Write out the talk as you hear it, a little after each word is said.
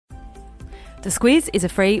The Squiz is a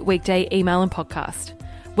free weekday email and podcast.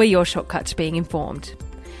 We're your shortcut to being informed.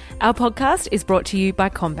 Our podcast is brought to you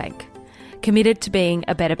by CommBank, committed to being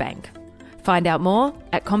a better bank. Find out more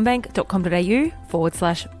at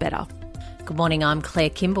commbank.com.au/better. Good morning, I'm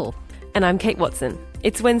Claire Kimball. And I'm Kate Watson.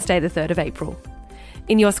 It's Wednesday the 3rd of April.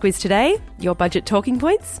 In your Squiz today, your budget talking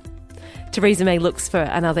points. Theresa May looks for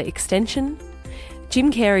another extension.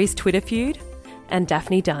 Jim Carrey's Twitter feud. And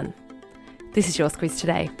Daphne Dunn. This is your Squiz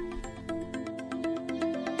today.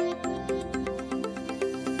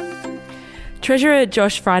 Treasurer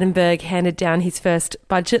Josh Frydenberg handed down his first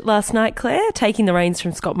budget last night, Claire, taking the reins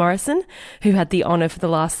from Scott Morrison, who had the honour for the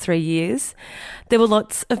last 3 years. There were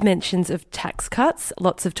lots of mentions of tax cuts,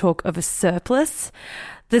 lots of talk of a surplus.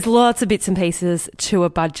 There's lots of bits and pieces to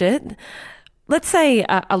a budget. Let's say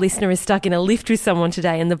a listener is stuck in a lift with someone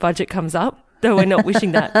today and the budget comes up, though we're not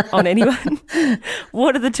wishing that on anyone.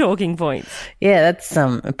 What are the talking points? Yeah, that's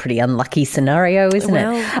a pretty unlucky scenario, isn't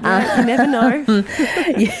it? Yeah, you never know.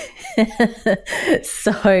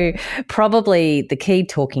 So probably the key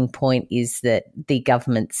talking point is that the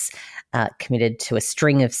government's committed to a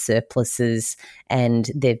string of surpluses, and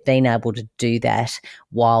they've been able to do that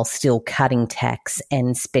while still cutting tax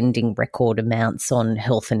and spending record amounts on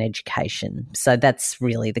health and education. So that's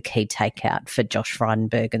really the key takeout for Josh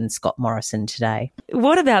Frydenberg and Scott Morrison today.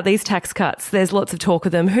 What about these tax cuts? There's lots of talk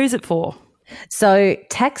of them. Who's it for? So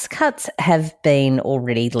tax cuts have been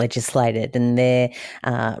already legislated, and they're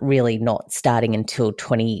really not starting until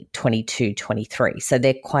 2022-23. So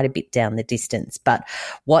they're quite a bit down the distance. But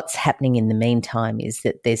what's happening in the meantime is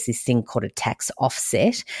that there's this thing called a tax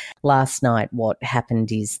offset. Last night, what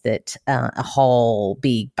happened is that a whole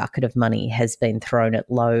big bucket of money has been thrown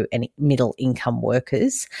at low and middle income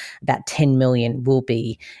workers. About 10 million will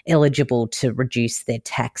be eligible to reduce their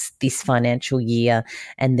tax this financial year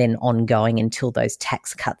and then ongoing until those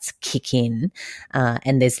tax cuts kick in.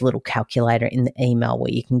 And there's a little calculator in the email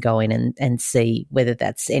where you can go in and see whether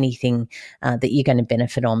that's anything that you're going to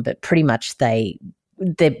benefit on. But pretty much they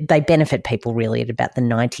benefit people really at about the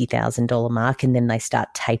 $90,000 mark, and then they start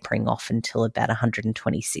tapering off until about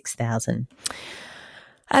 $126,000.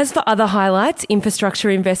 As for other highlights, infrastructure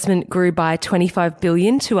investment grew by $25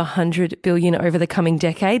 billion to $100 billion over the coming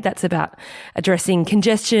decade. That's about addressing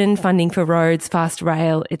congestion, funding for roads, fast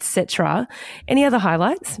rail, etc. Any other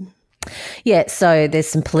highlights? Yeah, so there's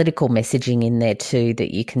some political messaging in there too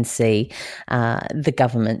that you can see. The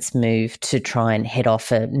government's move to try and head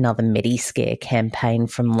off another Mediscare campaign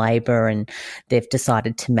from Labor, and they've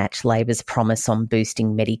decided to match Labor's promise on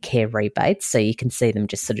boosting Medicare rebates. So you can see them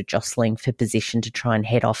just sort of jostling for position to try and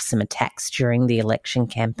head off some attacks during the election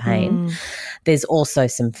campaign. There's also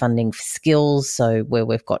some funding for skills. So where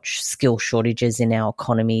we've got skill shortages in our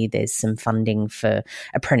economy, there's some funding for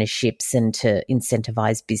apprenticeships and to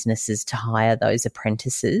incentivise businesses to hire those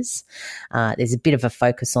apprentices. There's a bit of a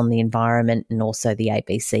focus on the environment, and also the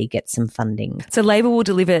ABC gets some funding. So Labor will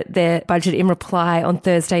deliver their budget in reply on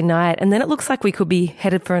Thursday night, and then it looks like we could be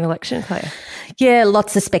headed for an election, Claire. Yeah,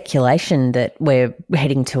 lots of speculation that we're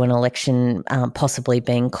heading to an election, possibly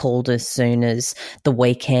being called as soon as the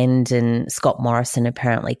weekend, and Scott Morrison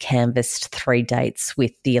apparently canvassed 3 dates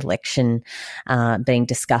with the election being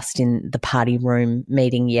discussed in the party room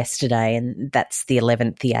meeting yesterday, and that's the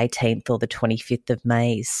 11th, the 18th or the 25th of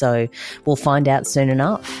May. So we'll find out soon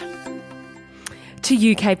enough.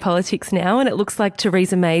 To UK politics now, and it looks like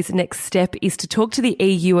Theresa May's next step is to talk to the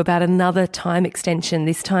EU about another time extension,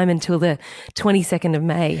 this time until the 22nd of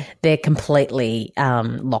May. They're completely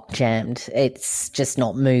lock-jammed. It's just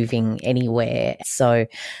not moving anywhere. So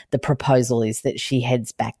the proposal is that she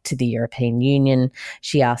heads back to the European Union.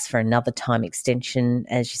 She asked for another time extension,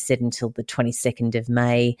 as you said, until the 22nd of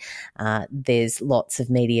May. There's lots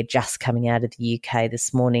of media just coming out of the UK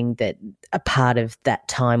this morning that a part of that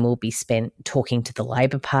time will be spent talking to the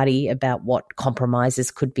Labor Party about what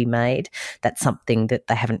compromises could be made. That's something that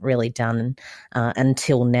they haven't really done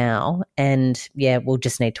until now. And yeah, we'll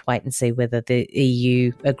just need to wait and see whether the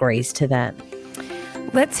EU agrees to that.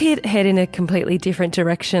 Let's head in a completely different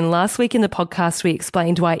direction. Last week in the podcast, we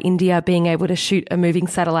explained why India being able to shoot a moving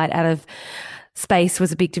satellite out of space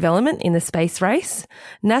was a big development in the space race.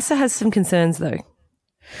 NASA has some concerns though.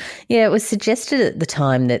 Yeah, it was suggested at the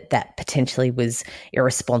time that that potentially was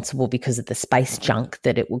irresponsible because of the space junk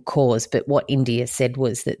that it would cause. But what India said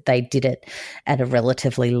was that they did it at a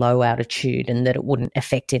relatively low altitude and that it wouldn't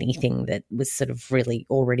affect anything that was sort of really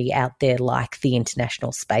already out there, like the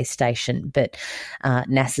International Space Station. But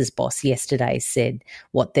NASA's boss yesterday said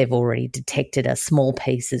what they've already detected are small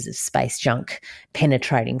pieces of space junk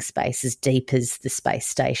penetrating space as deep as the space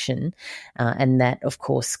station. And that, of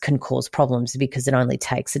course, can cause problems because it only takes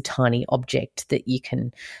takes a tiny object that you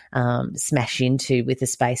can smash into with a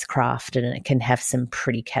spacecraft, and it can have some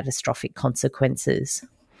pretty catastrophic consequences.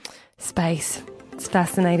 Space. It's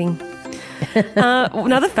fascinating.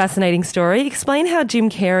 Another fascinating story. Explain how Jim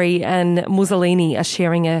Carrey and Mussolini are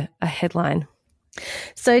sharing a headline.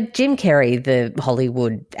 So Jim Carrey, the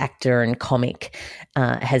Hollywood actor and comic,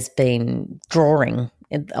 has been drawing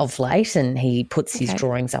of late, and he puts his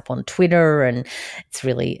drawings up on Twitter, and it's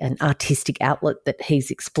really an artistic outlet that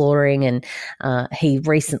he's exploring. And he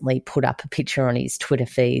recently put up a picture on his Twitter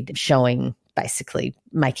feed showing, basically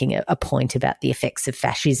making a point about the effects of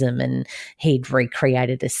fascism, and he'd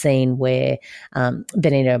recreated a scene where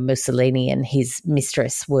Benito Mussolini and his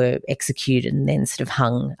mistress were executed and then sort of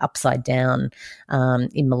hung upside down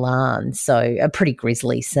in Milan. So a pretty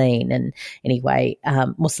grisly scene. And anyway,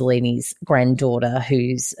 Mussolini's granddaughter,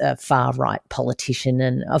 who's a far-right politician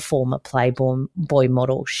and a former Playboy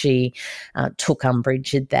model, she took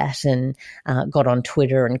umbrage at that and got on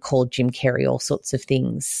Twitter and called Jim Carrey all sorts of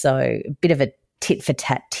things. So a bit of a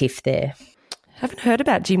tit-for-tat tiff there. Haven't heard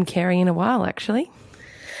about Jim Carrey in a while, actually.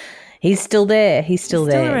 He's still there. He's still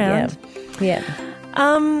there. Around. Yeah.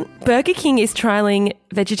 Burger King is trialling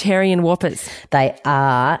vegetarian Whoppers. They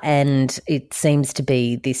are, and it seems to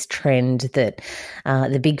be this trend that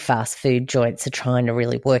the big fast food joints are trying to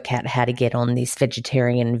really work out how to get on this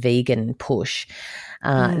vegetarian vegan push.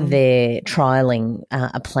 They're trialling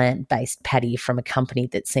a plant-based patty from a company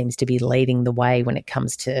that seems to be leading the way when it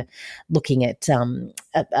comes to looking at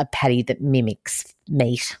a patty that mimics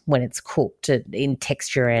meat when it's cooked in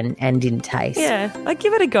texture and in taste. Yeah, I'd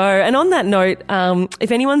give it a go. And on that note,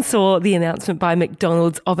 if anyone saw the announcement by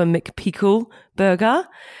McDonald's of a McPickle burger,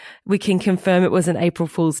 we can confirm it was an April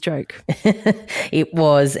Fool's joke. It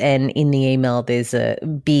was, and in the email there's a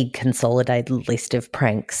big consolidated list of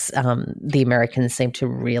pranks. The Americans seem to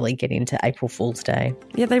really get into April Fool's Day.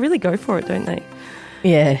 Yeah, they really go for it, don't they?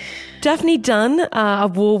 Yeah. Daphne Dunn, a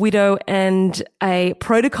war widow and a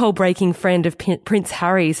protocol-breaking friend of Prince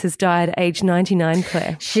Harry's, has died at age 99,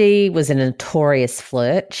 Claire. She was a notorious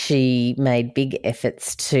flirt. She made big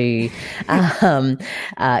efforts to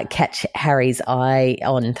catch Harry's eye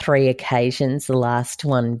on 3 occasions, the last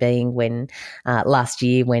one being when last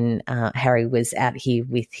year when Harry was out here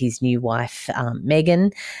with his new wife,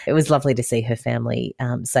 Meghan. It was lovely to see her family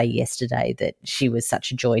say yesterday that she was such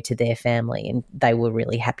a joy to their family, and they were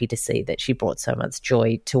really happy to see that she brought so much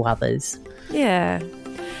joy to others. Yeah.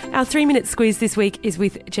 Our 3-minute squiz this week is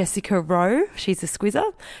with Jessica Rowe. She's a squizzer.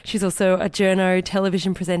 She's also a journo,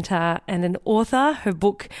 television presenter and an author. Her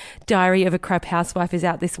book, Diary of a Crap Housewife, is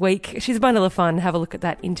out this week. She's a bundle of fun. Have a look at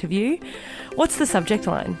that interview. What's the subject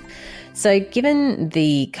line? So given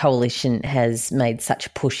the coalition has made such a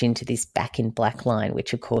push into this Back in Black line,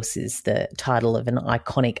 which of course is the title of an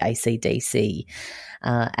iconic AC/DC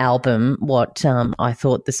album, what I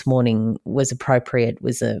thought this morning was appropriate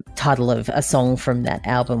was a title of a song from that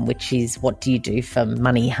album, which is What Do You Do for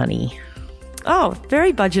Money, Honey? Oh,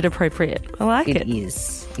 very budget appropriate. I like it. It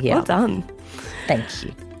is. Yeah. Well done. Thank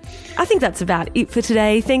you. I think that's about it for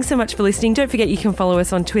today. Thanks so much for listening. Don't forget you can follow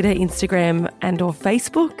us on Twitter, Instagram and or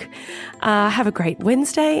Facebook. Have a great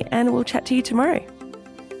Wednesday and we'll chat to you tomorrow.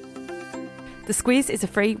 The Squiz is a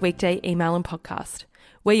free weekday email and podcast.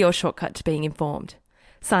 We're your shortcut to being informed.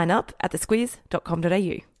 Sign up at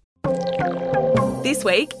thesquiz.com.au. This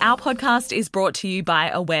week, our podcast is brought to you by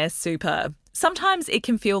Aware Super. Sometimes it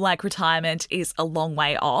can feel like retirement is a long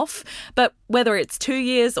way off, but whether it's 2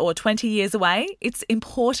 years or 20 years away, it's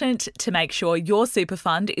important to make sure your super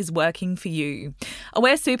fund is working for you.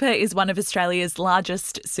 Aware Super is one of Australia's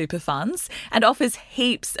largest super funds and offers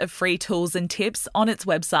heaps of free tools and tips on its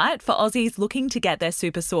website for Aussies looking to get their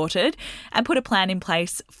super sorted and put a plan in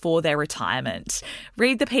place for their retirement.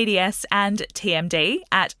 Read the PDS and TMD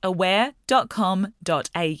at aware.com.au.